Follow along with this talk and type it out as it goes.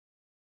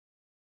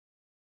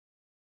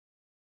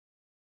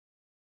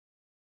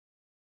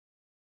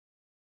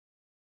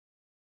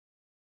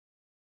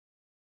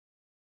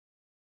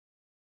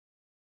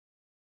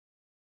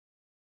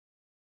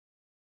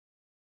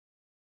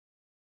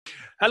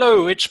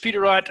Hello, it's Peter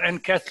Wright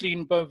and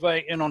Kathleen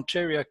Beauvais in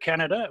Ontario,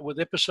 Canada, with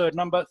episode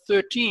number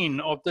 13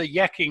 of the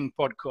Yakking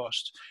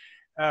podcast.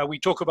 We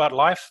talk about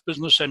life,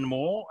 business, and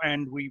more,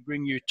 and we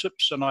bring you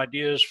tips and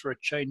ideas for a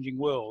changing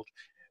world.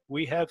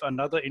 We have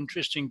another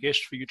interesting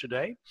guest for you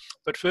today,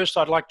 but first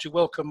I'd like to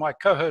welcome my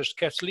co-host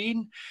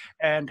Kathleen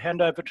and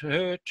hand over to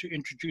her to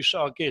introduce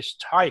our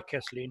guest. Hi,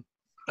 Kathleen.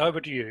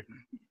 Over to you.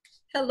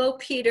 Hello,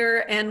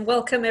 Peter, and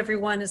welcome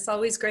everyone. It's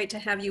always great to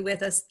have you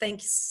with us.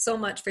 Thanks so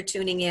much for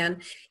tuning in.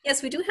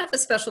 Yes, we do have a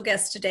special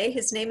guest today.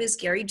 His name is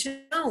Gary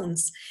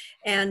Jones.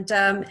 And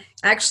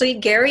actually,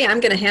 Gary, I'm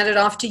going to hand it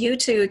off to you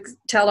to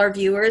tell our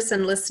viewers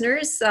and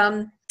listeners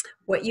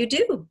what you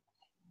do.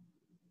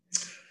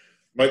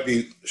 Might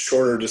be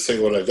shorter to say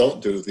what I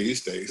don't do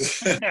these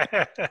days.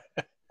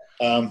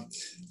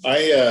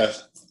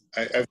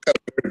 I've got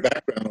a great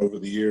background over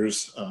the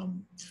years.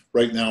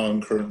 Right now,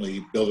 I'm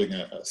currently building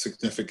a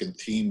significant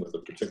team with a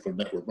particular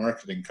network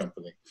marketing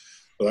company.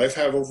 But I've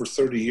had over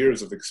 30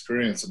 years of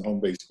experience in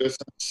home-based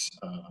business.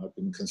 I've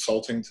been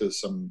consulting to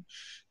some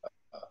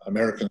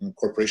American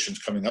corporations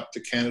coming up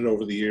to Canada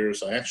over the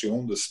years. I actually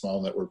owned a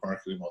small network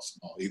marketing, well,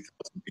 small, 8,000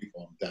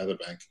 people on data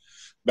bank.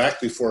 Back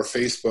before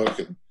Facebook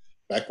and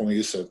back when we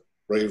used to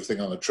write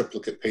everything on a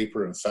triplicate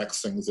paper and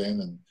fax things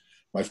in, and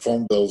my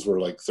phone bills were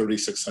like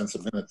 36 cents a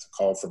minute to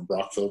call from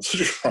Brockville to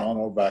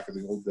Toronto back in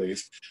the old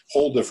days.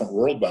 Whole different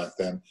world back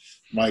then.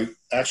 My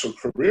actual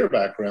career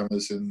background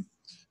is in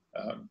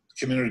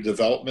community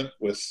development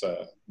with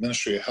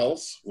Ministry of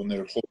Health when they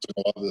were closing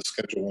a lot of the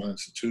Schedule I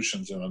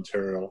institutions in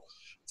Ontario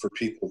for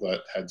people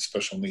that had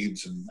special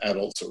needs and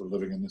adults that were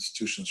living in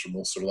institutions for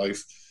most of their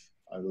life.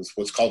 I was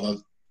what's called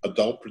an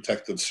adult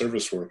protective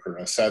service worker.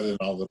 I sat in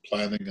all the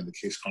planning and the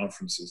case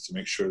conferences to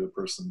make sure the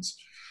persons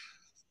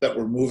that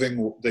were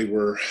moving, they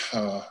were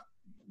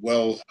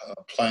well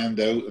planned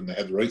out and they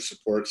had the right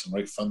supports and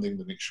right funding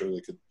to make sure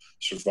they could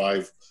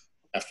survive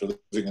after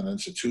living in an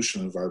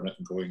institutional environment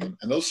and going in.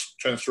 And those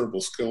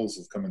transferable skills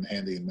have come in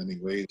handy in many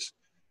ways.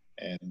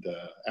 And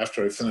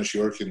after I finished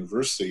York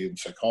University in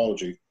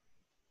psychology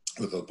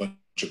with a bunch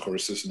of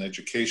courses in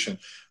education,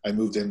 I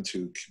moved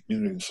into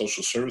community and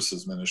social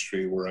services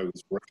ministry where I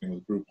was working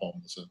with group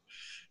homes. And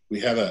we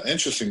had an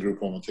interesting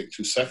group home I'll take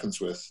 2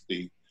 seconds with.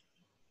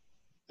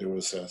 There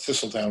was a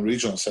Thistletown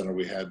Regional Center.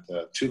 We had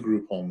 2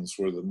 group homes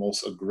where the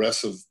most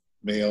aggressive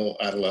male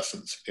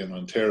adolescents in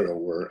Ontario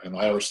were, and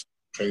all were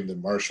trained in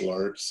martial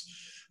arts.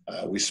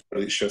 We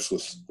started shifts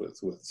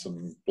with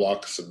some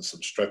blocks and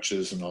some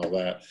stretches and all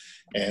that.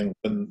 And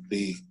when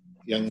the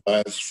young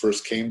lads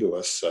first came to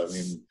us, I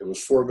mean, it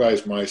was 4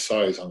 guys my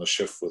size on the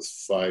shift with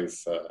 5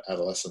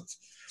 adolescents.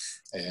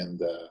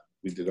 And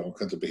we did all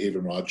kinds of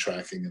behavior mod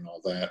tracking and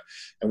all that.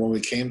 And when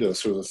we came to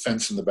us, there was a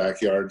fence in the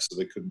backyard so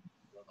they couldn't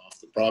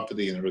the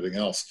property and everything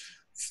else.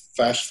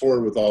 Fast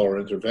forward with all our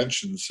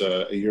interventions,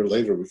 a year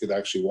later, we could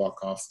actually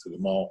walk off to the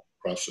mall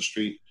across the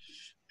street,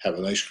 have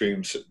an ice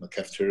cream, sit in the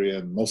cafeteria,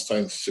 and most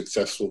times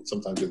successful.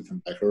 Sometimes they'd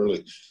come back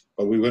early.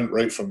 But we went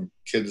right from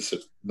kids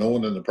that no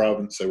one in the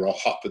province, they were all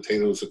hot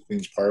potatoes at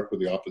Queen's Park with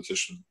the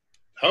opposition.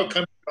 How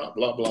come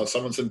blah, blah,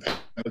 someone's in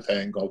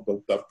Penetang, all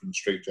built up in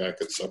straight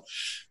jackets. So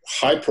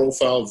high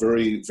profile,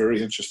 very,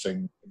 very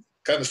interesting.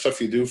 Kind of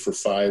stuff you do for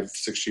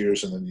 5-6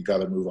 years and then you got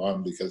to move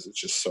on because it's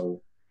just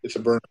so, it's a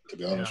burnout, to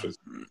be honest with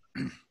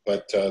you.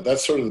 But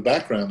that's sort of the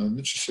background. And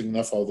interesting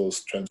enough, all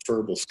those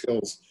transferable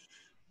skills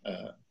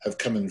have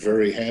come in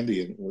very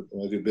handy. And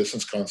when I do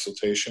business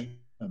consultation,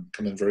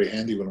 come in very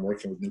handy when I'm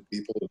working with new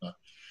people in a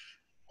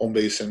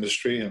home-based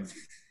industry. And,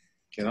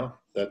 you know,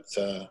 that's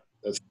the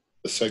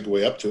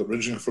segue up to it.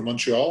 Originally from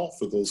Montreal,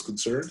 for those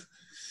concerned.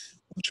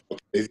 Montreal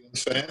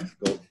Canadiens fan,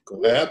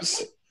 go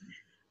Habs.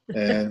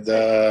 And,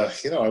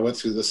 you know, I went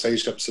through the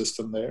SAGE-UP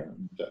system there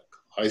and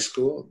high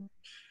school.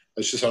 I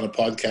was just on a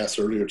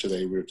podcast earlier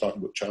today. We were talking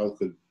about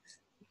childhood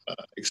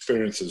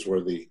experiences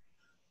where the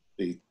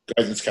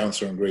guidance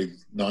counselor in grade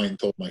 9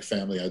 told my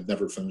family I'd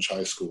never finish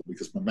high school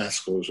because my math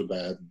scores were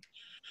bad.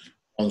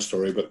 Long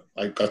story, but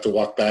I got to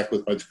walk back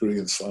with my degree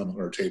and slam on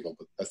our table,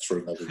 but that's for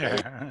another day.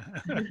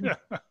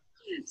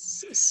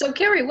 So,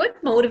 Gary, what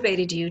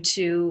motivated you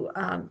to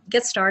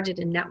get started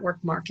in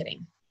network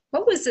marketing?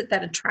 What was it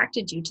that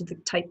attracted you to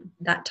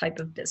that type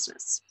of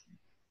business?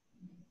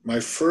 My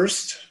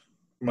first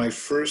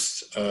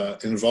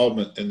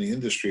involvement in the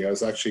industry, I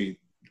was actually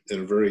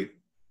in a very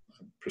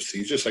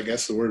prestigious, I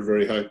guess the word,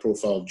 very high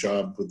profile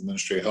job with the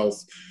Ministry of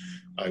Health.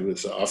 I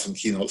was often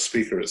keynote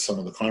speaker at some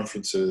of the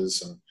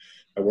conferences, and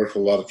I worked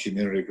with a lot of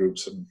community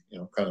groups and, you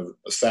know, kind of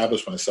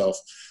established myself.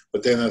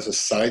 But then as a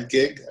side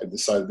gig, I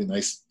decided it'd be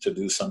nice to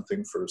do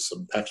something for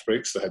some tax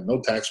breaks. I had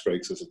no tax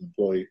breaks as an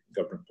employee,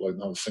 government employee,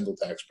 not a single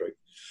tax break.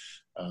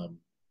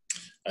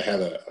 I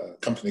had a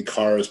company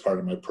car as part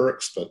of my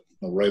perks, but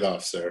no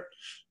write-offs there.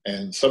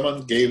 And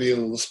someone gave me a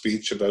little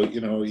speech about,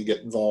 you know, you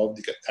get involved,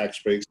 you get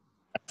tax breaks,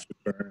 tax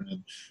return,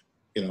 and,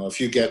 you know, if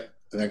you get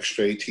an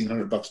extra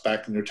 $1,800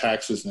 back in your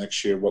taxes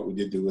next year, what would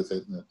you do with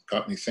it? And it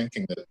got me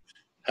thinking that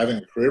having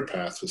a career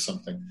path was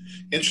something.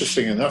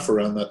 Interesting enough,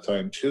 around that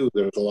time too,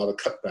 there was a lot of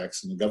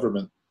cutbacks in the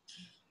government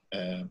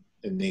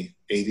in the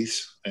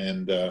 80s,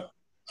 and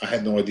I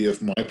had no idea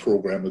if my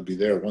program would be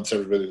there once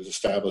everybody was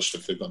established,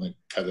 if they're going to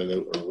cut it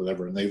out or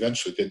whatever, and they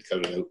eventually did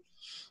cut it out.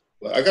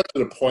 But I got to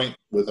the point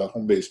with a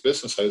home-based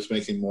business, I was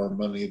making more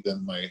money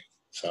than my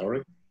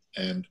salary,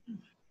 and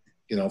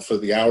for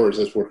the hours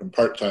I was working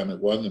part-time at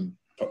one and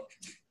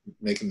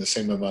making the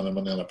same amount of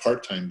money on a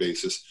part-time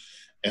basis.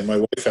 And my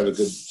wife had a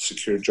good,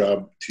 secure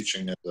job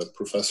teaching as a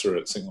professor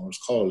at St. Lawrence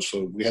College.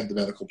 So we had the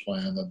medical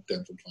plan, the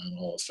dental plan,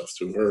 all that stuff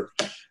through her.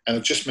 And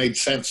it just made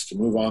sense to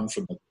move on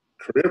from the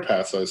career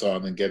path I was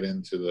on and get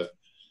into the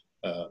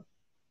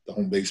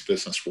home-based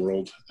business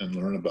world and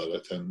learn about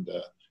it. And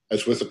I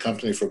was with the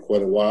company for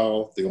quite a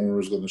while. The owner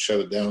was going to shut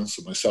it down.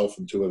 So myself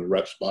and two other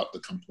reps bought the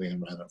company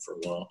and ran it for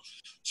a while.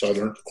 So I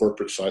learned the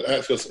corporate side.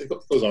 It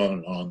goes on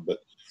and on, but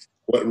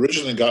what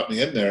originally got me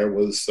in there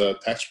was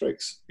tax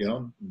breaks.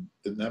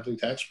 Didn't have any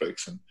tax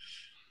breaks. And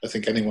I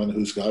think anyone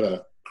who's got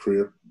a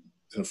career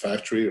in a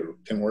factory or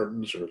Tim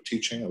Hortons or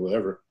teaching or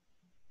whatever,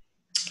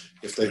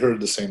 if they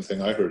heard the same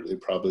thing I heard, they'd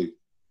probably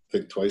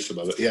think twice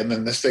about it. Yeah, and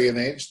in this day and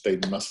age, they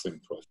must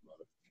think twice about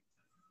it.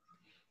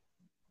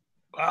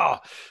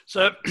 Wow.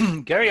 So,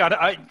 Gary,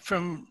 I,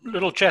 from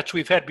little chats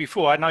we've had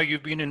before, I know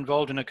you've been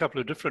involved in a couple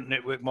of different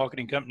network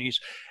marketing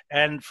companies,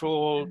 and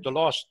for the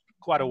last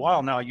quite a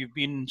while now, you've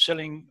been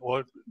selling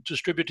or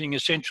distributing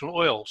essential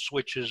oils,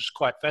 which is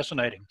quite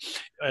fascinating.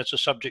 It's a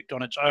subject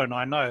on its own,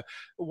 I know.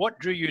 What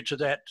drew you to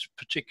that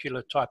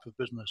particular type of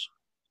business?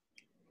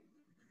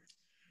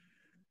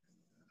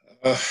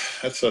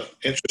 That's an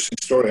interesting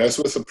story. I was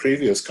with a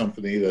previous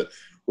company that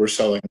were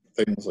selling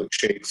things like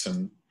shakes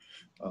and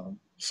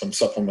some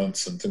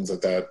supplements and things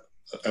like that.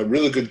 A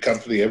really good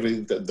company,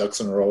 every ducks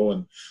in a row,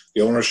 and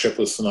the ownership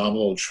was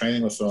phenomenal,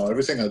 training was phenomenal,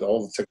 everything had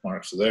all the tick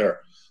marks there.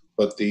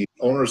 But the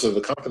owners of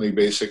the company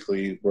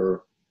basically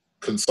were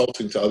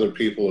consulting to other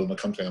people in the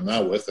company I'm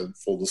now with, and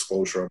full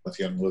disclosure, I'm with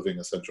Young Living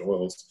Essential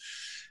Oils.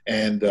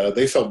 And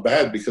they felt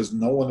bad because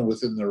no one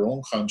within their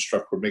own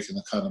construct were making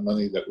the kind of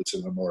money that was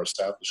in a more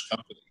established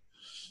company.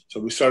 So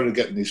we started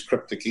getting these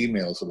cryptic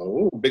emails about,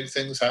 oh, big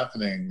things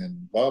happening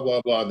and blah,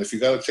 blah, blah. And if you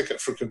got a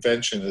ticket for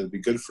convention, it'd be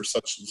good for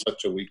such and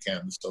such a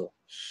weekend. So,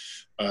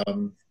 I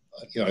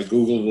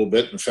Googled a little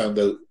bit and found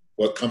out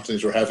what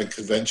companies were having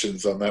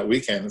conventions on that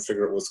weekend and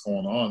figure out what's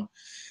going on.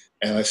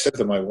 And I said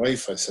to my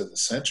wife, I said,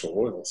 essential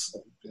oils,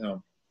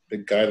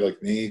 big guy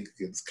like me,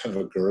 it's kind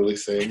of a girly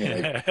thing.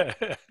 And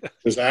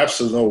there's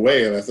absolutely no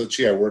way. And I thought,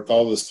 gee, I worked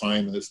all this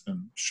time and it's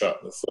been shot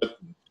in the foot.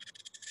 And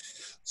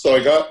so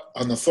I got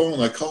on the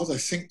phone, I called, I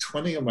think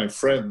 20 of my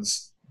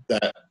friends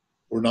that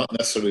were not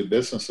necessarily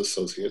business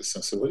associates.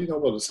 And I said, what do you know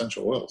about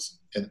essential oils?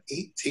 And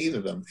 18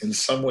 of them in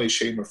some way,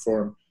 shape or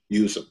form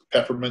use them.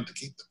 Peppermint to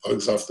keep the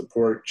bugs off the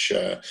porch,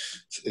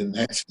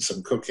 enhancing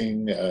some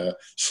cooking,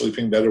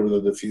 sleeping better with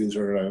a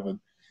diffuser. And I went,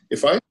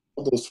 if I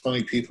told those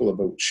 20 people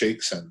about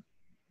shakes and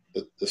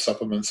the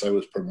supplements I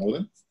was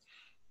promoting,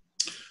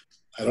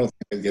 I don't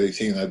think I'd get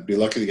 18. I'd be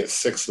lucky to get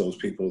 6 of those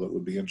people that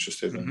would be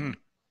interested in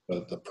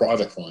the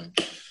product line.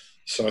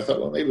 So I thought,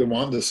 well, maybe I'm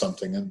onto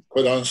something. And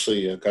quite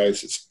honestly,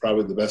 guys, it's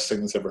probably the best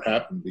thing that's ever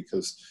happened,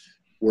 because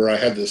where I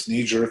had this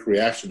knee-jerk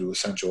reaction to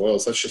essential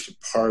oils, that's just a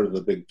part of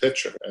the big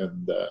picture.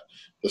 And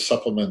the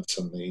supplements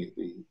and the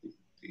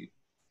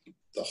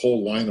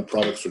whole line of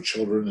products for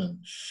children and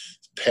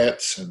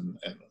pets and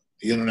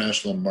the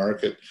international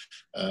market.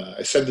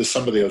 I said to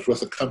somebody, I was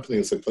with a company,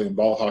 it was like playing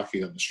ball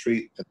hockey on the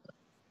street. And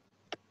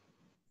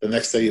the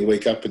next day you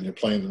wake up and you're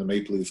playing in the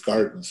Maple Leaf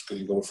Gardens,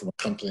 because you go from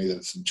a company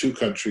that's in 2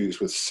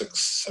 countries with 6,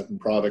 7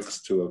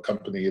 products to a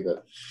company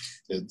that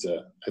is,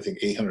 I think,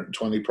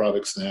 820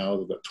 products now.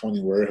 They've got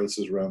 20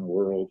 warehouses around the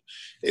world.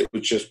 It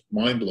was just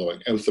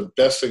mind-blowing. It was the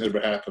best thing that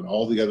ever happened.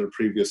 All the other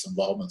previous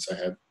involvements I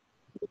had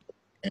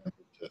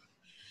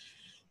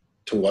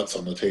to what's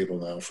on the table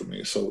now for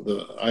me. So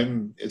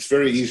it's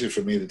very easy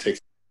for me to take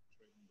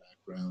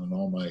background and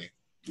all my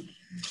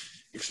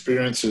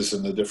experiences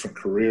and the different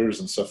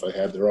careers and stuff I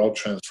had. They're all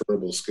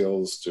transferable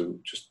skills to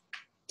just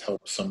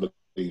help somebody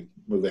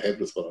move ahead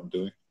with what I'm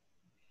doing.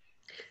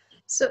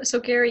 So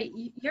Gary,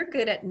 you're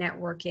good at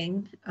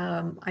networking.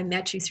 I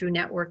met you through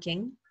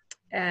networking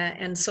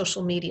and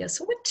social media.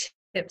 So what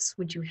tips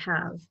would you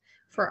have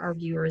for our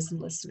viewers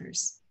and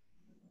listeners?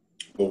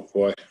 Oh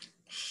boy,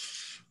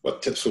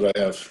 what tips would I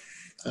have?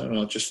 I don't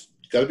know, just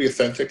got to be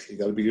authentic. You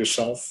got to be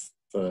yourself.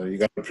 You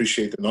got to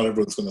appreciate that not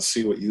everyone's going to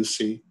see what you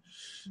see.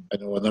 I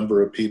know a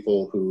number of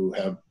people who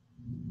have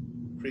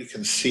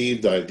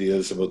preconceived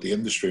ideas about the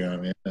industry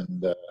I'm in,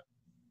 and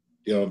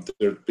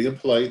they're being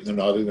polite and they're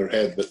nodding their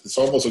head, but it's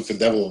almost like the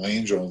devil and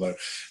angel. And they're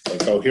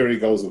like, oh, here he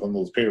goes with one of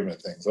those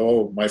pyramid things.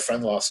 Oh, my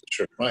friend lost his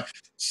shirt. My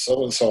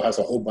so-and-so has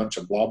a whole bunch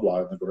of blah, blah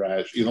in the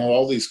garage.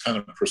 All these kind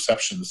of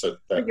perceptions that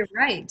You're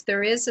right.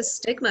 There is a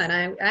stigma, and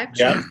I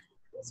actually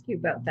ask you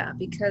about that,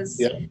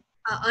 because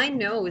I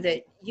know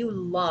that you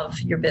love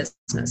your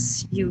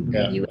business. You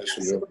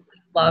absolutely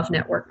love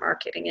network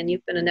marketing, and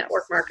you've been a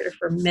network marketer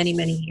for many,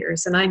 many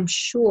years. And I'm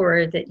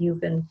sure that you've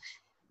been,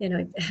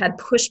 had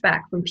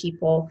pushback from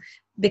people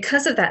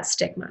because of that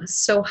stigma.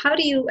 So how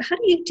do you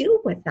deal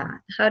with that?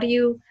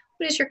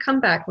 What is your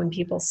comeback when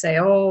people say,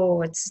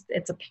 "Oh, it's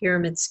a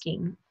pyramid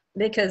scheme"?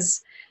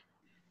 Because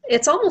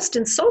it's almost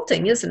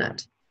insulting, isn't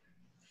it?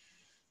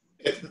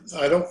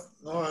 I don't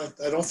know.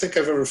 I don't think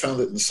I've ever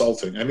found it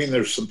insulting. I mean,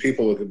 there's some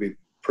people that could be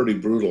pretty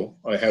brutal.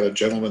 I had a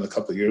gentleman a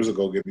couple of years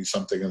ago give me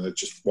something and it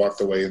just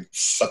walked away and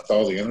sucked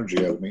all the energy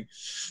out of me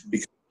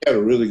because he had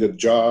a really good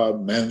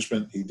job,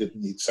 management. He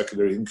didn't need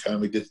secondary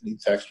income. He didn't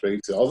need tax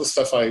breaks. All the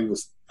stuff I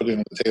was putting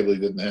on the table he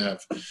didn't have.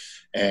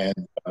 And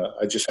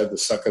I just had to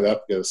suck it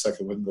up, get a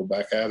second wind, go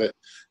back at it.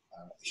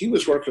 He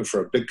was working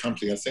for a big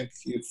company. I think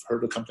you've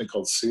heard of a company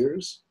called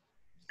Sears.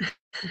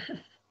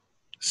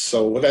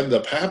 So what ended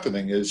up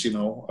happening is, as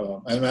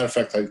a matter of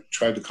fact, I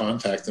tried to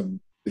contact him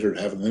later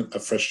to have a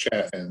fresh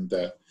chat, and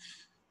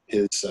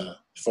his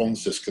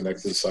phone's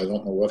disconnected, so I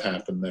don't know what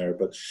happened there.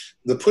 But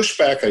the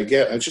pushback I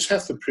get, I just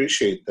have to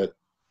appreciate that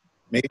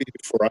maybe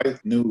before I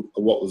knew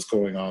what was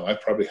going on, I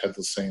probably had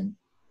the same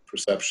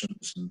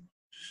perceptions, and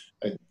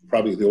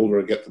probably the older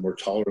I get, the more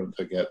tolerant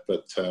I get.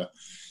 But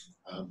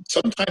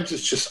sometimes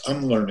it's just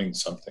unlearning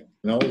something,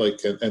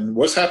 and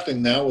what's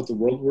happening now with the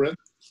world we're in.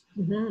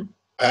 Mm-hmm.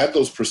 I had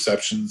those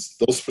perceptions.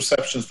 Those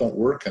perceptions don't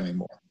work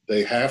anymore.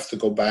 They have to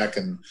go back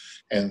and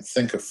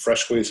think of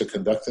fresh ways of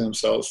conducting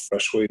themselves,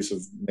 fresh ways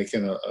of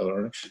making a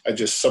learning.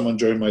 Someone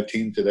joined my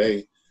team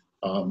today.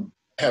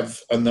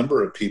 Have a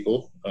number of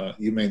people,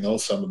 you may know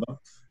some of them,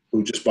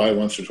 who just buy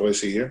once or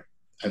twice a year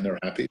and they're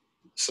happy.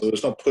 So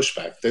there's no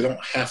pushback. They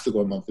don't have to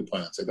go on monthly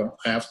plans. They don't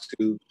have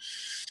to,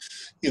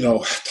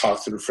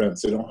 talk to their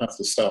friends. They don't have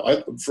to sell.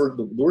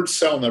 The word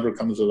sell never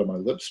comes out of my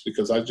lips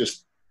because I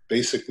just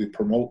basically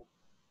promote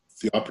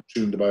the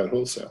opportunity to buy at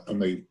wholesale,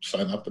 and they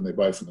sign up and they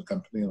buy from the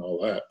company and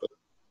all that.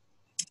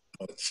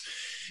 But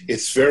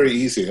it's very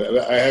easy.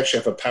 I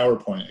actually have a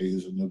PowerPoint I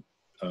use with new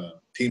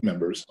team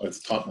members.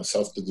 I've taught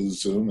myself to do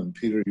Zoom, and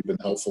Peter, you've been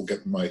helpful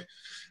getting my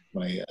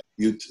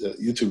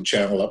YouTube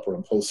channel up where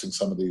I'm posting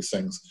some of these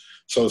things.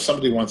 So if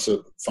somebody wants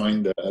to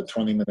find a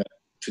 20-minute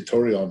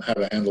tutorial on how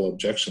to handle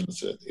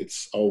objections,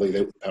 it's all laid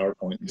out with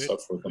PowerPoint and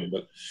stuff for them.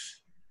 But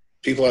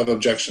people have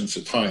objections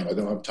to time. I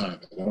don't have time.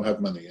 I don't have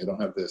money. I don't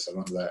have this. I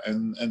don't have that.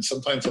 And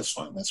sometimes that's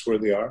fine. That's where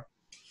they are.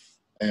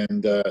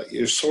 And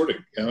you're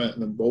sorting.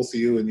 And both of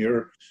you in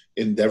your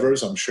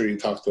endeavors, I'm sure you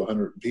talk to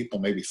 100 people,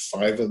 maybe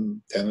 5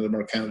 and 10 of them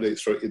are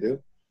candidates for what you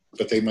do.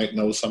 But they might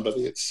know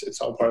somebody. It's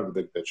all part of the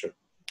big picture.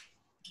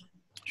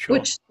 Sure.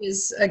 Which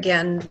is,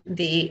 again,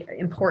 the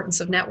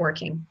importance of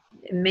networking.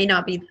 It may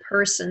not be the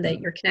person that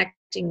you're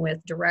connecting with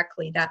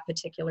directly that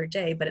particular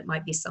day, but it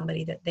might be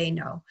somebody that they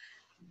know.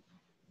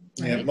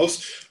 Right. Yeah,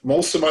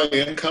 most of my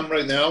income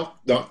right now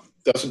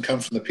doesn't come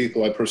from the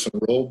people I personally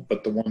enrolled,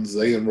 but the ones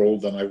they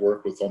enrolled and I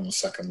work with on the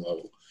second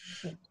level.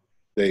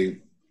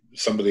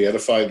 Somebody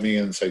edified me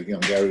and said,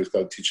 Gary's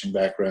got a teaching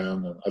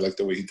background and I like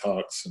the way he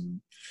talks. And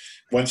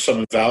when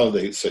someone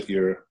validates that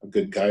you're a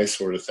good guy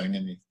sort of thing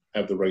and you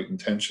have the right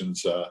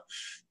intentions,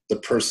 the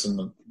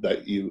person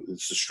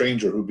it's a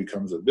stranger who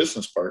becomes a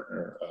business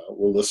partner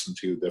will listen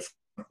to you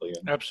differently.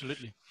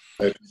 Absolutely.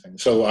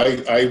 So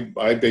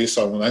I base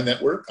on when I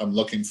network, I'm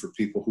looking for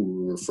people who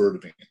will refer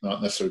to me,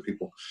 not necessarily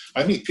people.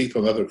 I meet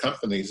people in other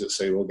companies that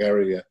say, well,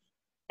 Gary,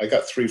 I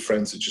got 3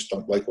 friends that just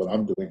don't like what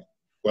I'm doing.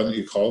 Why don't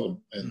you call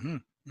them?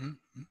 And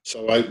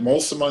so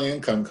most of my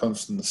income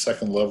comes from the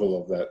second level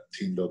of that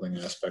team building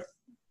aspect.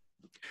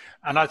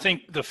 And I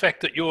think the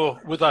fact that you're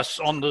with us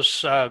on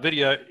this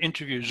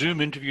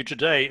Zoom interview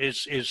today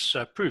is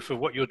proof of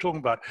what you're talking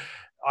about.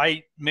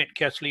 I met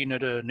Kathleen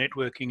at a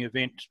networking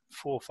event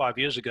 4 or 5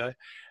 years ago.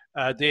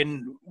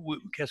 Then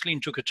Kathleen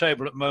took a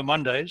table at Mo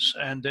Mondays,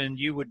 and then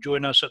you would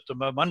join us at the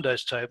Mo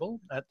Mondays table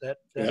at that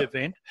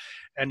event.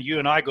 And you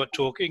and I got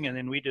talking, and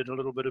then we did a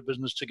little bit of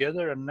business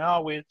together. And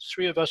now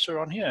 3 of us are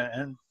on here,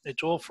 and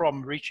it's all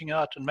from reaching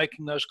out and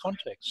making those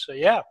contacts. So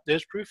yeah,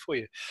 there's proof for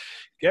you.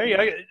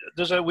 Gary,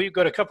 we've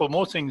got a couple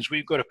more things.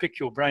 We've got to pick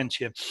your brains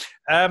here.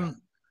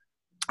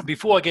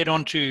 Before I get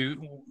on to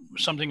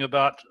something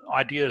about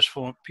ideas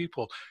for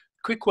people,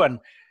 quick one.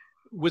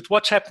 With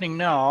what's happening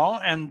now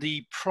and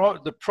the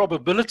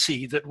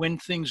probability that when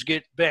things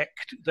get back,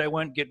 they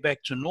won't get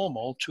back to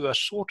normal, to a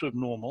sort of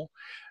normal,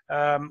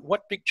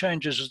 what big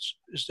changes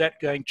is that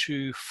going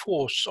to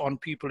force on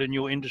people in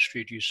your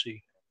industry, do you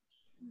see?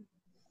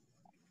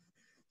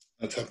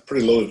 That's a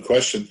pretty loaded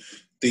question.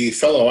 The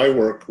fellow I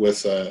work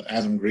with,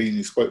 Adam Green,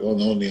 he's quite well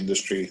known in the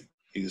industry.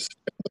 He's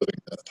living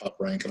the top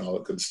rank and all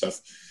that good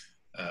stuff.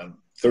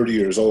 30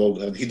 years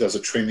old, and he does a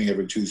training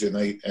every Tuesday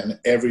night, and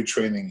every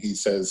training he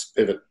says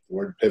pivot, the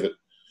word pivot.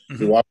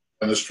 You walk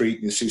down the street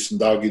and you see some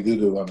doggy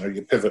doo-doo on there,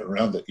 you pivot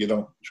around it. You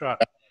don't run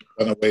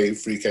away,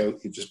 freak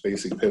out, you just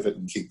basically pivot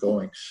and keep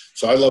going.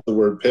 So I love the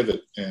word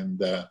pivot,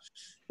 and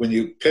when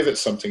you pivot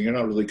something, you're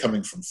not really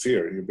coming from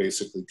fear, you're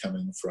basically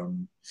coming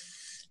from,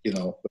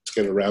 let's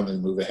get around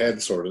and move ahead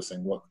sort of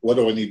thing. What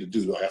do I need to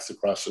do? Do I have to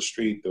cross the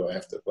street? Do I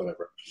have to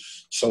whatever?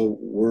 So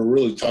we're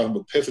really talking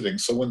about pivoting.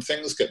 So when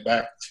things get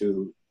back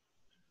to,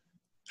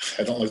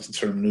 I don't like the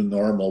term new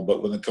normal,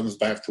 but when it comes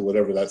back to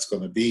whatever that's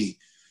going to be,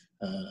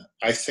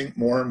 I think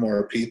more and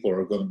more people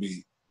are going to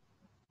be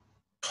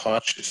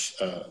cautious.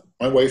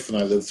 My wife and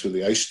I lived through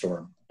the ice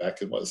storm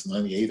back in, what was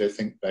 98, I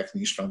think, back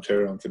in Eastern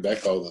Ontario and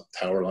Quebec. All the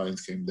tower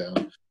lines came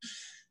down.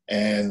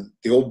 And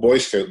the old Boy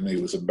Scout in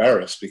me was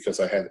embarrassed because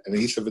I had an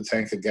eighth of a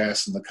tank of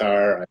gas in the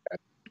car. I had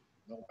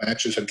no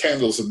matches, had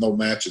candles and no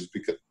matches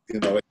because, you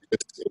know, it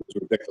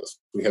was ridiculous.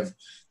 We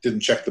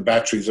didn't check the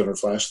batteries on our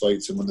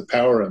flashlights. And when the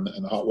power and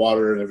the hot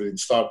water and everything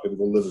stopped, we had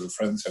to go live at a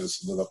friend's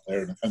house and live up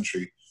there in the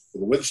country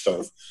with a wood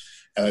stove.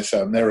 And I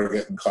said, I'm never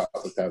getting caught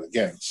with that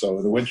again. So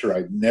in the winter,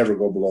 I'd never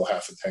go below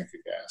half a tank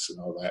of gas and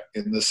all that.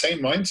 In the same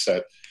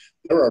mindset,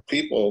 there are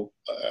people,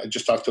 I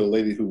just talked to a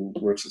lady who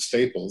works at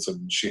Staples,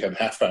 and she had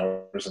half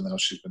hours, and now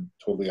she's been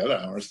totally out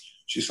of hours.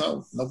 She's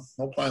no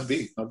plan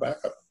B, no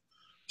backup.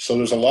 So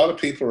there's a lot of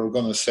people who are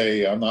going to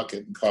say, I'm not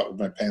getting caught with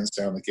my pants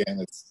down again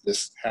if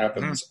this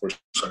happens or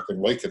something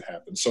like it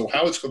happens. So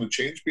how it's going to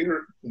change,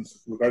 Peter, in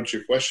regard to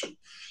your question,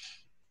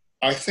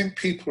 I think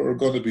people are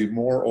going to be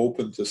more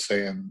open to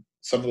saying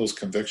some of those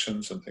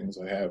convictions and things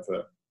I have,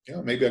 you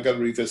know, maybe I got to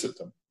revisit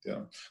them. You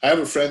know, I have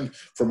a friend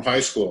from high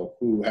school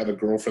who had a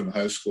girlfriend in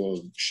high school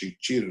and she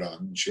cheated on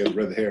him and she had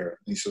red hair.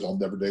 And he says, I'll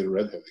never date a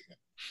redhead again.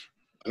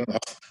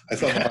 I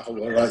don't know how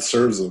well that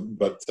serves him,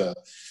 but,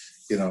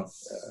 you know,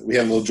 we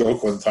had a little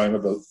joke one time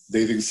about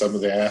dating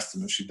somebody. I asked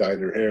him if she dyed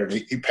her hair and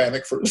he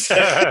panicked for a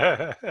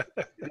second.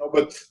 You know,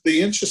 but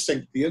the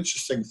interesting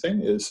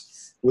thing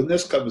is when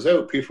this comes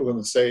out, people are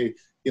going to say,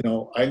 you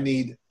know, I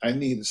need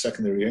a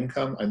secondary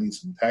income. I need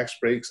some tax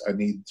breaks. I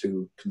need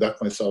to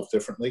conduct myself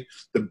differently.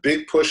 The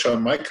big push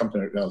on my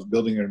company right now is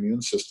building our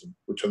immune system,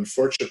 which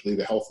unfortunately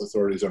the health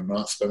authorities are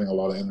not spending a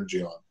lot of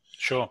energy on.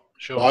 Sure.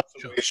 Lots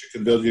of ways you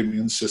can build your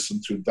immune system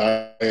through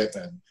diet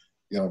and,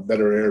 you know,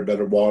 better air,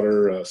 better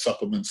water,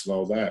 supplements and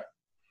all that.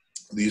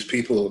 These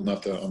people,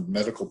 not that I'm a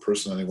medical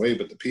person anyway,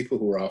 but the people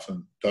who are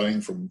often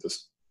dying from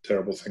this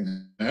terrible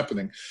thing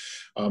happening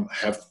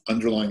have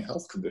underlying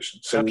health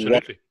conditions. So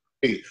absolutely.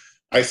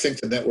 I think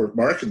the network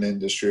marketing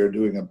industry are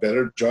doing a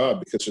better job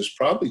because there's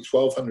probably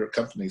 1,200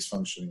 companies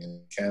functioning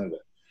in Canada,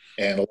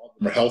 and a lot of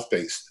them are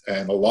health-based,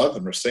 and a lot of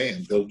them are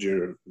saying build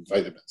your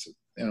vitamins.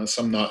 You know,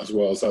 some not as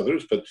well as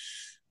others, but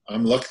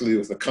I'm luckily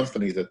with a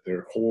company that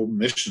their whole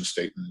mission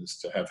statement is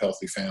to have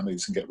healthy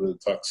families and get rid of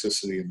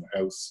toxicity in the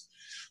house.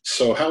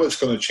 So how it's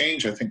going to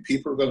change, I think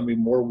people are going to be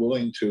more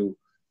willing to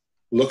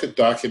look at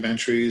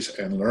documentaries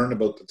and learn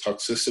about the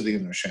toxicity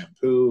in their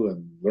shampoo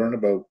and learn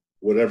about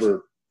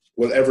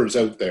whatever's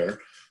out there,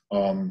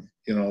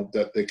 you know,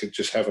 that they could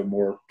just have a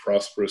more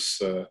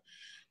prosperous,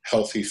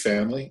 healthy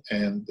family.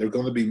 And they're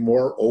going to be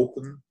more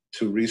open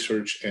to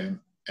research and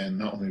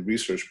not only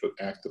research, but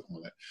act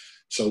on it.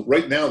 So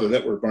right now, the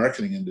network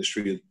marketing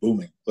industry is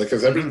booming. Like,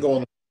 there's everything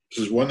going on.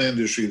 This is one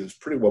industry that's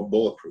pretty well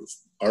bulletproof.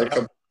 Our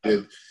company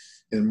did,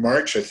 in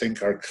March, I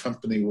think our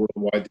company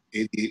worldwide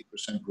did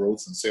 88%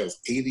 growth in sales.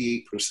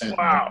 88%.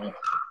 Wow.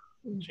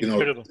 You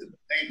know,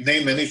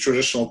 name any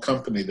traditional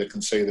company that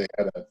can say they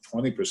had a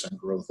 20%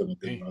 growth in a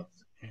good month.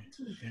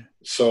 Yeah.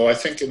 So I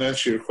think in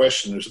answer to your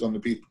question, there's going to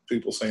be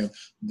people saying,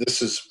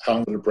 this is how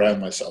I'm going to brand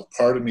myself.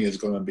 Part of me is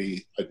going to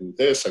be, I do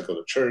this, I go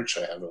to church,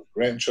 I have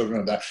grandchildren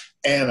and that,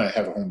 and I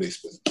have a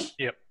home-based business.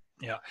 Yep.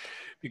 Yeah.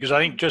 Because I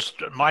think just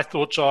my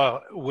thoughts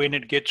are when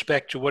it gets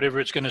back to whatever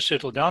it's going to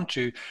settle down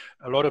to,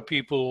 a lot of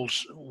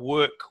people's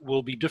work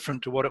will be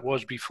different to what it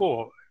was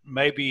before.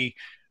 Maybe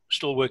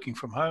still working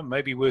from home,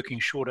 maybe working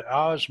shorter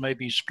hours,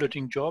 maybe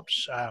splitting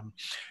jobs.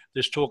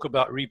 There's talk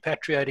about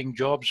repatriating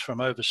jobs from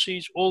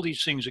overseas. All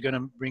these things are going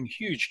to bring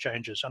huge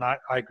changes. And I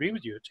agree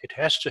with you. It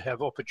has to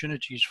have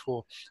opportunities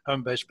for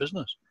home-based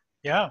business.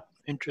 Yeah,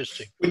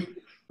 interesting.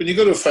 When you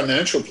go to a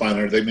financial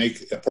planner, they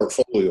make a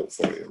portfolio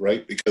for you,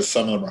 right? Because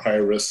some of them are high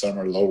risk, some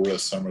are low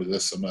risk, some are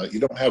this, some that.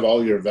 You don't have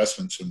all your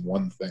investments in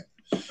one thing.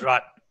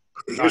 Right.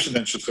 Here's an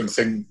interesting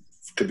thing,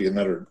 could be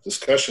another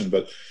discussion,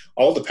 but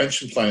all the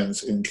pension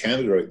plans in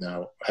Canada right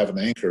now have an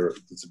anchor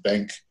that's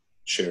bank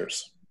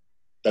shares.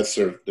 That's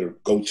their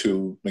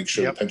go-to, make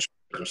sure the pension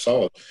plans are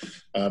solid.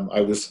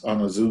 I was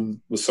on a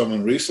Zoom with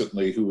someone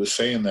recently who was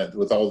saying that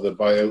with all the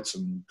buyouts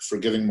and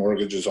forgiving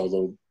mortgages,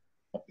 although,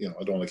 you know,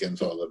 I don't want to get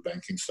into all the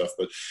banking stuff,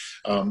 but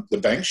the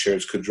bank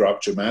shares could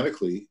drop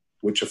dramatically,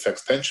 which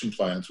affects pension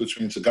plans, which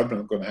means the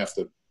government is going to have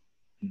to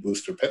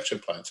boost their pension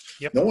plans.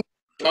 Yep. No one's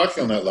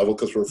talking on that level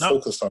because we're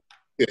focused on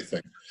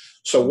thing.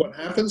 So what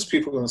happens,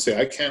 people are going to say,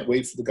 I can't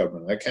wait for the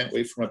government. I can't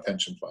wait for my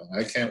pension plan.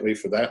 I can't wait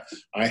for that.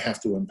 I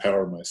have to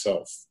empower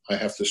myself. I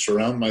have to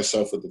surround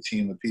myself with a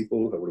team of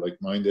people who are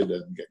like-minded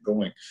and get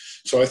going.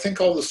 So I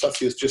think all the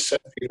stuff you just said,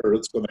 Peter,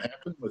 it's going to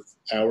happen with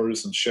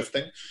hours and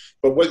shifting.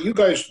 But what you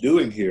guys are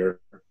doing here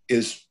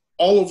is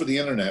all over the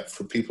internet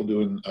for people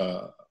doing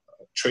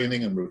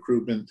training and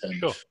recruitment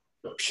and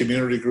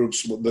community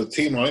groups. The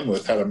team I'm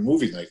with had a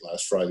movie night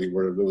last Friday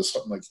where there was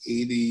something like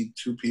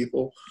 82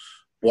 people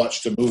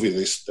watched a movie.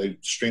 They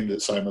streamed it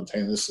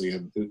simultaneously,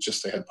 and it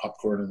just, they had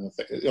popcorn and the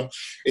thing. You know,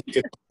 it's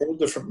a whole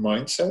different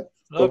mindset.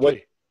 But what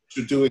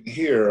you're doing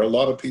here, a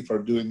lot of people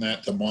are doing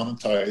that to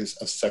monetize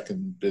a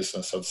second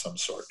business of some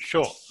sort.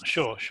 Sure.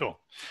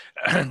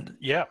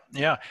 Yeah.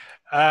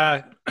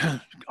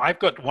 I've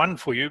got one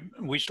for you.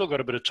 We still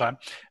got a bit of time.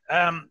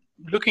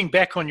 looking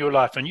back on your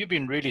life, and you've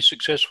been really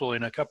successful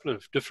in a couple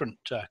of different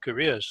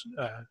careers,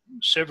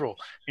 several,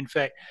 in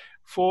fact,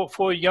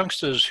 for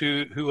youngsters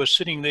who are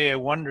sitting there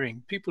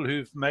wondering, people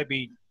who've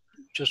maybe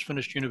just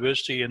finished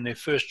university and their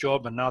first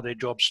job and now their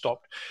job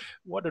stopped,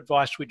 what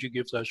advice would you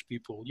give those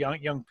people,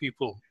 young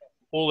people?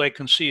 All they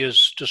can see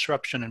is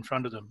disruption in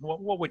front of them.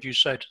 What would you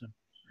say to them?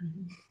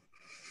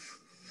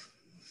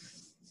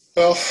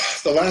 Well,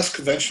 the last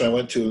convention I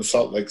went to in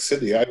Salt Lake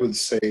City, I would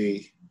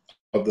say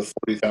of the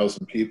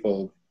 40,000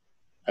 people,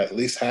 at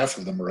least half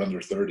of them were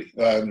under 35.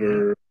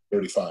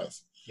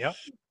 Yeah.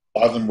 A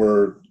lot of them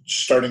were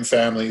starting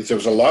families. There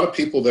was a lot of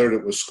people there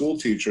that were school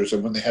teachers,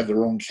 and when they had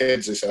their own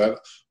kids, they said,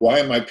 why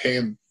am I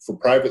paying for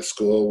private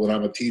school when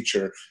I'm a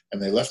teacher?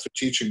 And they left their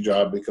teaching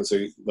job because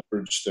they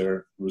leveraged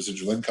their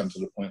residual income to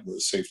the point where it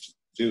was safe to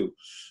do.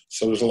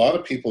 So there's a lot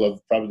of people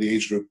of probably the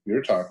age group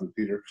you're talking with,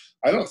 Peter.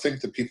 I don't think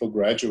that people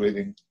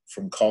graduating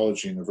from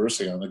college,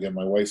 university, and again,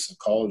 my wife's a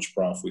college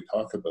prof, we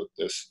talk about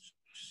this.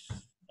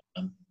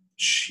 I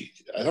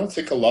don't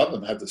think a lot of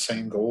them have the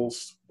same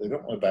goals. They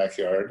don't want a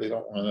backyard. They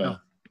don't want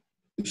a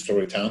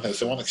two-story townhouse.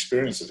 They want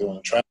experiences. They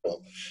want to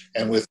travel.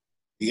 And with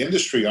the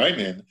industry I'm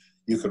in,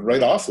 you can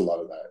write off a lot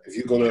of that. If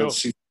you go to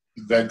see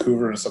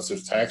Vancouver and stuff,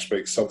 there's tax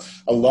breaks. So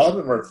a lot of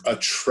them are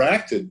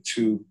attracted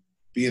to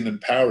being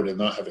empowered and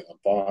not having a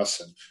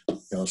boss and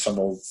some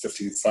old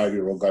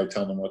 55-year-old guy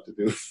telling them what to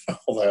do.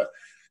 All that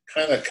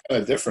kind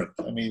of different.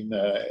 I mean,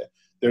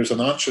 there's an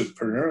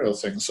entrepreneurial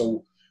thing.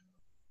 So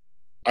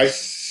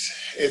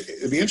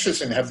it'd be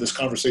interesting to have this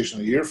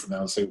conversation a year from now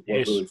and say what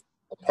really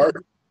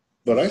apart.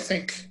 But I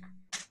think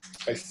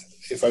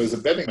if I was a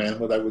betting man,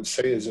 what I would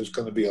say is there's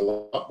going to be a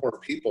lot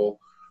more people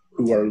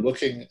who are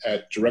looking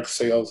at direct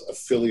sales,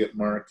 affiliate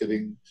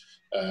marketing,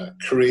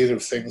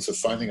 creative things of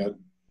finding a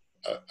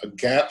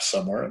gap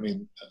somewhere. I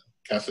mean,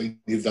 Kathleen,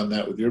 you've done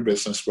that with your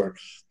business where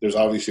there's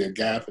obviously a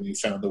gap and you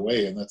found a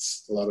way, and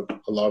that's a lot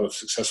of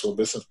successful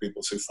business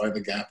people. So you find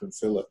the gap and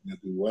fill it and you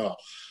do well.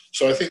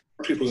 So I think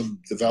people in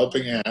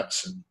developing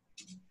apps and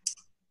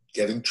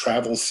getting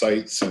travel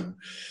sites and,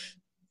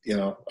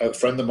 a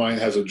friend of mine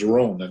has a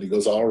drone and he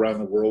goes all around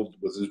the world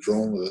with his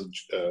drone with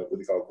what do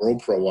you call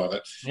GoPro on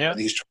it. Yeah. And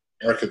he's trying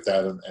to market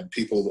that and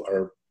people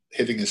are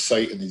hitting his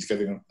site and he's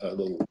getting a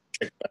little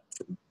kickback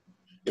from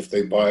if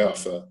they buy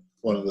off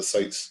one of the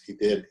sites he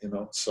did,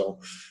 So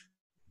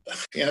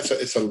yeah,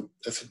 it's a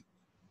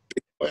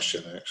big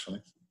question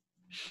actually.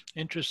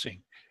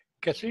 Interesting.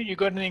 Kathleen, you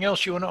got anything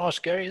else you want to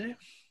ask Gary there?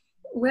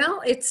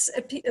 Well, I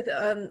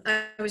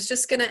was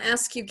just going to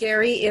ask you,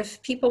 Gary,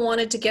 if people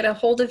wanted to get a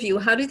hold of you,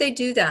 how do they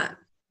do that?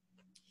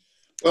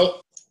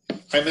 Well,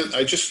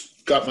 I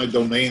just got my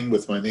domain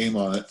with my name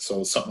on it,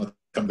 so something will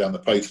come down the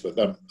pipes, but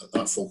I'm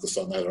not focused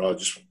on that at all. I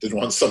just didn't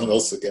want someone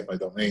else to get my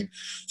domain.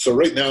 So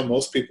right now,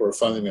 most people are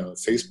finding me on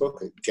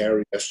Facebook at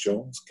Gary S.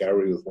 Jones,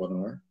 Gary with one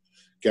R,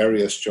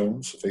 Gary S.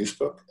 Jones,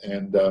 Facebook.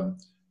 And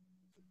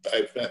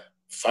I've met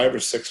 5 or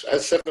 6, I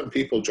had 7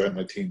 people join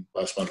my team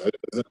last month.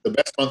 The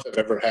best month I've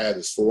ever had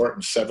is 4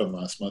 and 7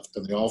 last month,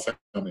 and they all found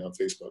me on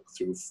Facebook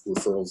through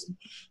referrals and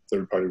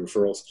third-party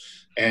referrals.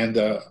 And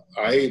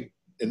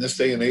in this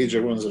day and age,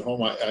 everyone's at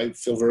home. I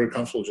feel very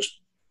comfortable.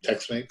 Just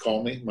text me,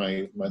 call me.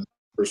 My number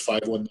is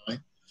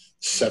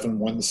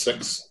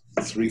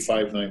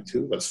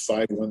 519-716-3592. That's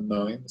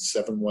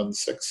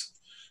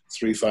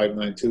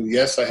 519-716-3592.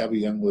 Yes, I have a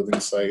Young Living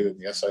site, and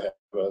yes, I have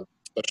a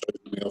special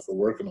for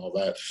work and all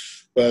that.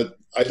 But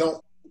I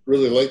don't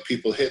really like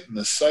people hitting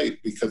the site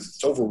because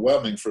it's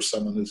overwhelming for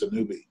someone who's a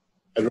newbie.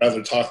 I'd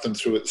rather talk them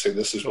through it and say,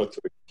 this is what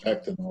to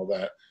expect and all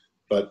that.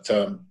 But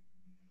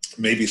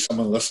maybe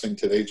someone listening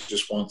today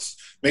just wants,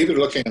 maybe they're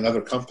looking at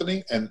another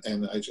company. And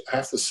I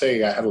have to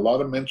say, I had a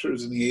lot of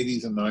mentors in the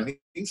 80s and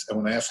 90s.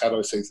 And when I asked, how do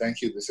I say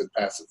thank you? They said,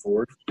 pass it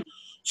forward.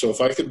 So if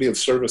I could be of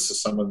service to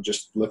someone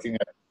just looking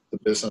at the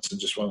business and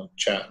just want to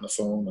chat on the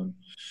phone. And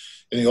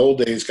in the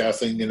old days,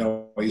 Kathleen,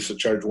 I used to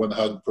charge 1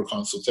 hug per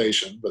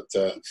consultation, but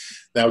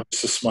now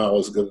just a smile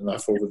is good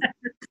enough over the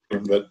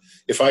phone. But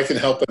if I can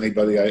help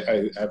anybody,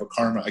 I have a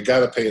karma. I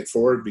got to pay it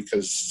forward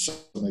because so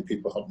many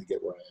people help me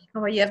get where I am.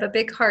 Oh, you have a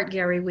big heart,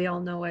 Gary. We all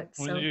know it.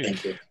 So.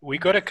 Thank you. We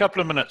got a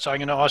couple of minutes. I'm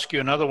going to ask you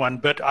another one,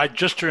 but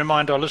just to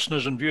remind our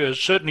listeners and viewers,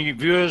 certainly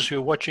viewers who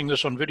are watching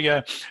this on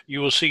video, you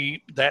will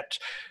see that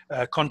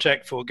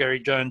contact for Gary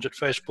Jones at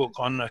Facebook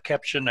on a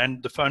caption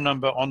and the phone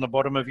number on the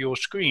bottom of your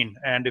screen.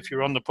 And if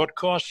you're on the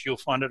podcast, you'll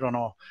find it on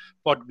our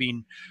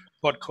Podbean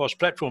podcast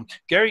platform.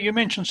 Gary, you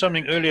mentioned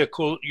something earlier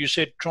called, you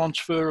said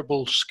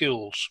transferable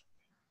skills.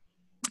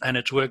 And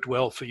it's worked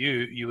well for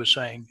you, you were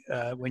saying,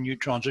 when you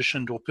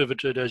transitioned or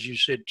pivoted, as you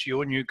said, to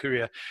your new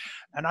career.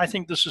 And I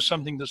think this is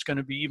something that's going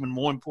to be even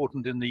more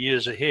important in the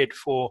years ahead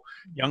for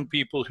young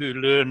people who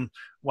learn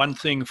one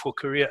thing for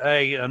career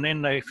A, and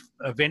then an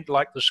event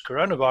like this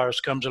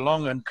coronavirus comes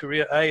along and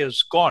career A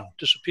is gone,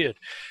 disappeared,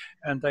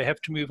 and they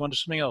have to move on to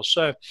something else.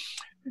 So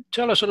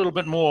tell us a little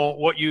bit more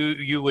what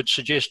you would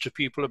suggest to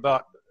people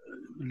about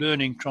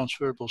learning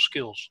transferable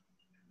skills.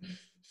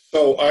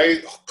 So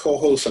I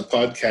co-host a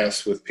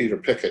podcast with Peter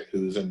Pickett,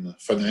 who's in the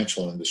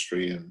financial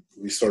industry, and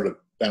we sort of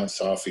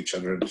bounce off each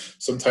other. And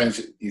sometimes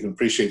you can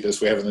appreciate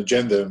this. We have an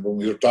agenda, and when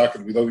we were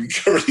talking, we don't even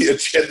cover the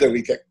agenda.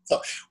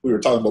 We were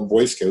talking about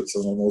Boy Scouts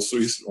on the most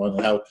recent one,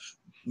 and how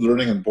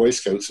learning in Boy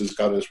Scouts has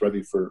got us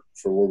ready for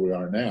where we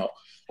are now.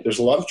 There's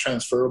a lot of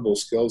transferable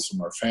skills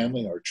from our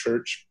family, our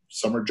church,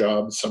 summer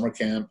jobs, summer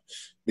camp,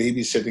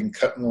 babysitting,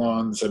 cutting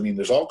lawns. I mean,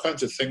 there's all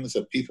kinds of things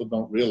that people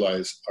don't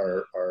realize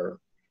are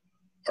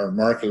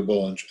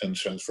marketable and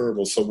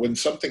transferable. So when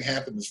something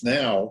happens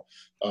now,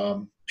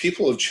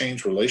 people have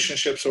changed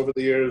relationships over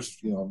the years,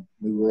 you know,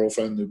 new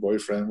girlfriend, new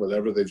boyfriend,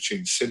 whatever. They've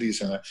changed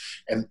cities.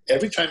 And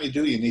every time you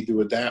do, you need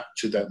to adapt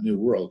to that new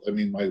world. I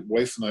mean, my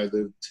wife and I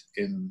lived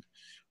in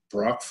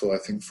Brockville, I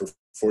think, for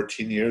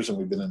 14 years, and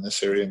we've been in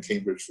this area in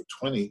Cambridge for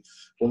 20.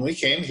 When we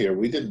came here,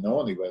 we didn't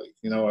know anybody.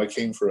 You know, I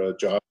came for a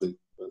job that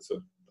was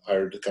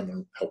hired to come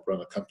and help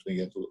run a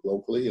company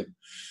locally,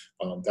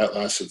 and that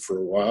lasted for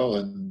a while,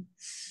 and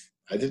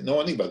I didn't know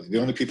anybody.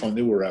 The only people I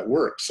knew were at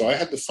work. So I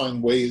had to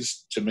find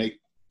ways to make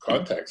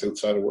contacts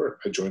outside of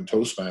work. I joined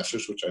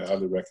Toastmasters, which I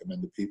highly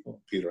recommend to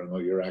people. Peter, I know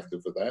you're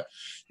active with that.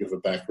 You have a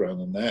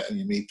background in that, and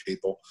you meet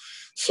people.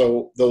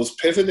 So those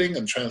pivoting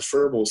and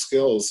transferable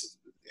skills,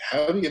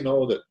 how do you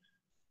know that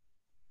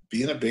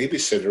being a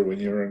babysitter when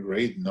you're in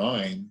grade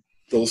 9,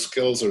 those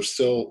skills are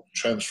still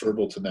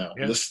transferable to now?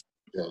 Yeah. Listening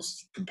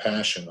skills,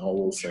 compassion,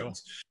 all those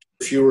things.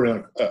 If you were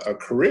in a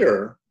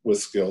career with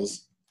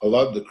skills, a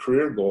lot of the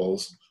career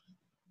goals,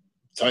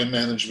 time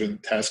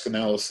management, task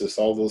analysis,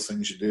 all those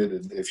things you did,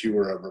 and if you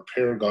were a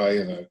repair guy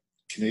in a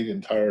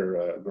Canadian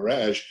Tire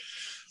garage,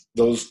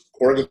 those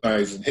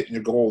organized and hitting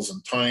your goals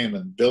and time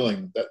and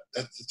billing,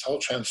 it's all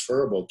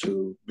transferable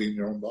to being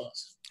your own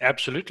boss.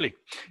 Absolutely.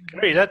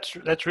 Gary,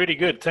 that's really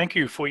good. Thank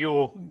you for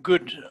your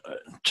good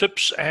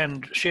tips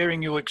and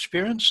sharing your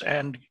experience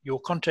and your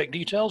contact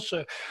details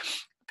so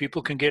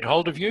people can get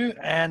hold of you.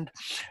 And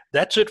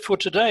that's it for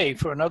today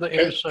for another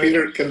episode.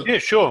 Peter, yeah,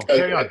 sure.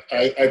 Carry on.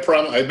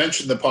 I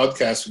mentioned the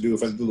podcast we do,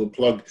 if I do a little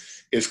plug.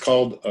 It's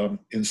called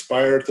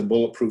Inspire to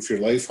Bulletproof Your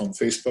Life on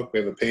Facebook. We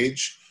have a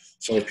page.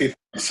 So people,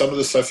 some of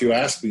the stuff you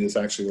asked me is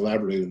actually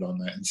elaborated on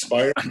that.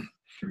 Inspire to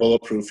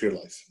Bulletproof Your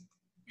Life.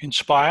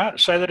 Inspire.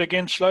 Say that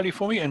again slowly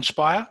for me.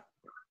 Inspire.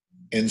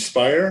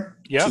 Inspire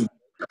to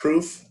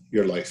bulletproof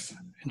your life.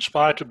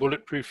 Inspire to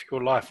bulletproof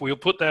your life. We'll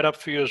put that up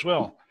for you as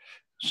well.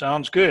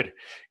 Sounds good.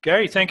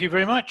 Gary, thank you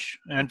very much.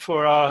 And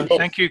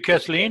thank you,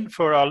 Kathleen,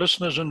 for our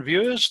listeners and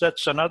viewers.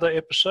 That's another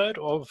episode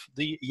of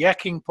the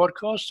Yakking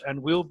podcast,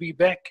 and we'll be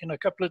back in a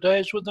couple of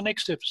days with the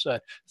next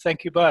episode.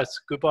 Thank you both.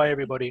 Goodbye,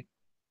 everybody.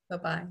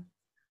 Bye-bye.